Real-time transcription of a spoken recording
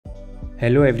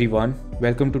Hello everyone,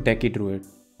 welcome to Techie Druid.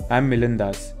 I'm Milan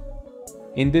Das.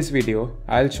 In this video,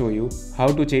 I'll show you how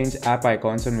to change app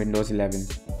icons on Windows 11.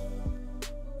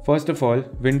 First of all,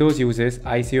 Windows uses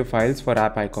ICO files for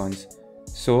app icons.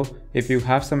 So, if you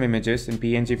have some images in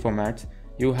PNG formats,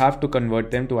 you have to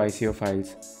convert them to ICO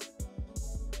files.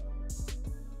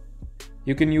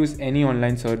 You can use any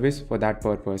online service for that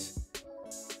purpose.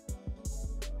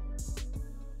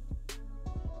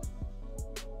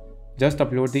 Just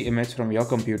upload the image from your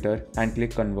computer and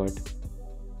click Convert.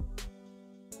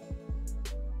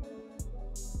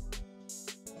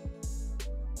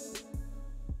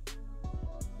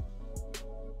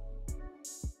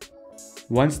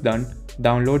 Once done,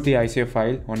 download the ICO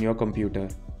file on your computer.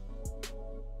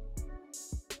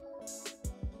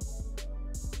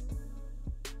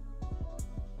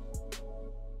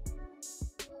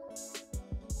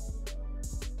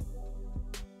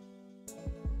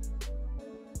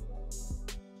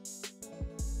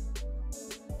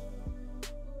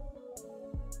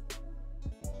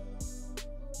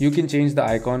 You can change the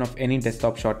icon of any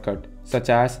desktop shortcut, such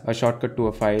as a shortcut to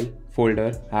a file,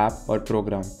 folder, app, or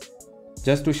program.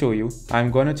 Just to show you, I'm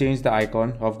gonna change the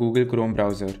icon of Google Chrome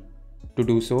browser. To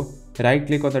do so,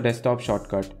 right-click on the desktop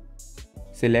shortcut.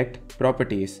 Select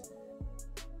Properties.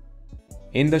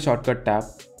 In the Shortcut tab,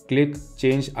 click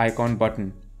Change Icon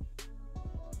button.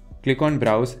 Click on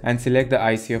Browse and select the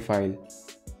ICO file.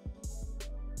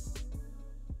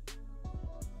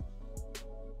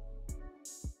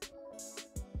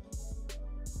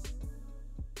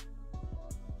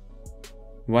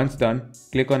 Once done,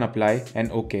 click on Apply and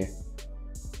OK.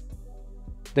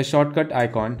 The shortcut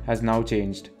icon has now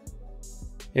changed.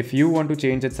 If you want to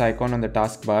change its icon on the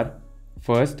taskbar,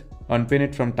 first unpin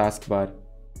it from taskbar.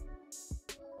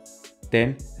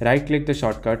 Then right-click the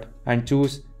shortcut and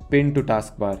choose Pin to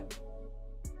taskbar.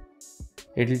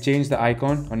 It will change the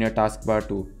icon on your taskbar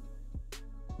too.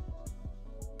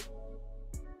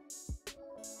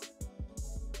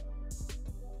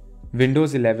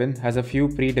 Windows 11 has a few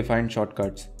predefined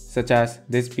shortcuts, such as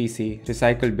this PC,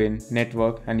 recycle bin,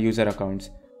 network, and user accounts.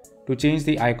 To change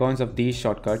the icons of these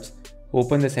shortcuts,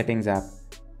 open the Settings app.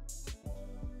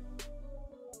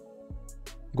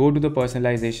 Go to the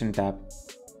Personalization tab.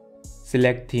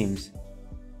 Select Themes.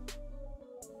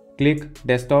 Click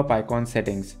Desktop Icon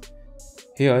Settings.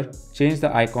 Here, change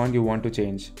the icon you want to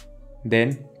change.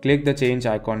 Then, click the Change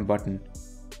Icon button.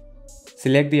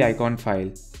 Select the icon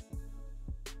file.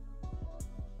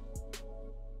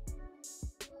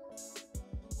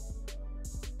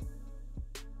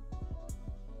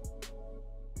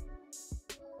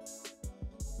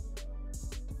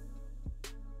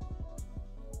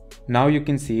 Now you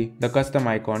can see the custom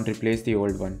icon replace the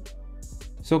old one.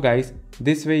 So guys,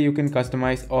 this way you can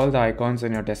customize all the icons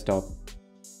on your desktop.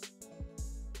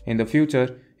 In the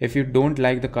future, if you don't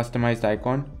like the customized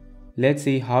icon, let's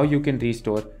see how you can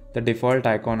restore the default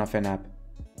icon of an app.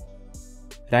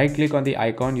 Right-click on the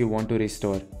icon you want to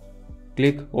restore.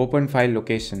 Click Open File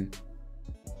Location.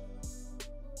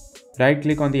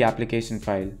 Right-click on the application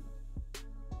file.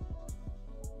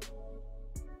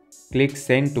 Click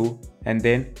Send to and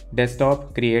then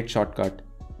Desktop Create Shortcut.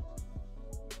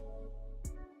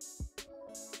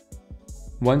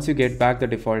 Once you get back the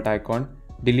default icon,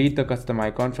 delete the custom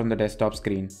icon from the desktop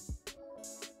screen.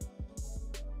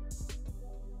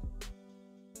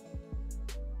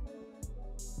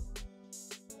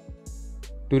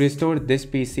 To restore this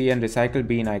PC and recycle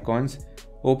bin icons,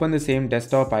 open the same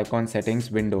desktop icon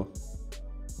settings window.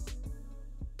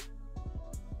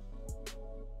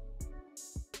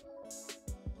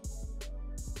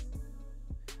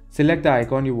 Select the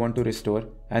icon you want to restore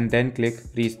and then click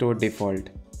Restore Default.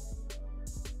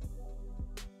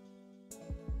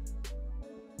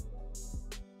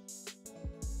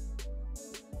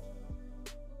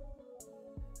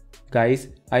 Guys,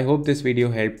 I hope this video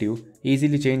helped you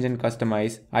easily change and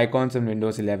customize icons on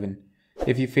Windows 11.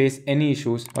 If you face any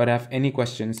issues or have any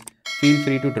questions, feel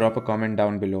free to drop a comment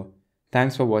down below.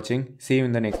 Thanks for watching. See you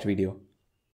in the next video.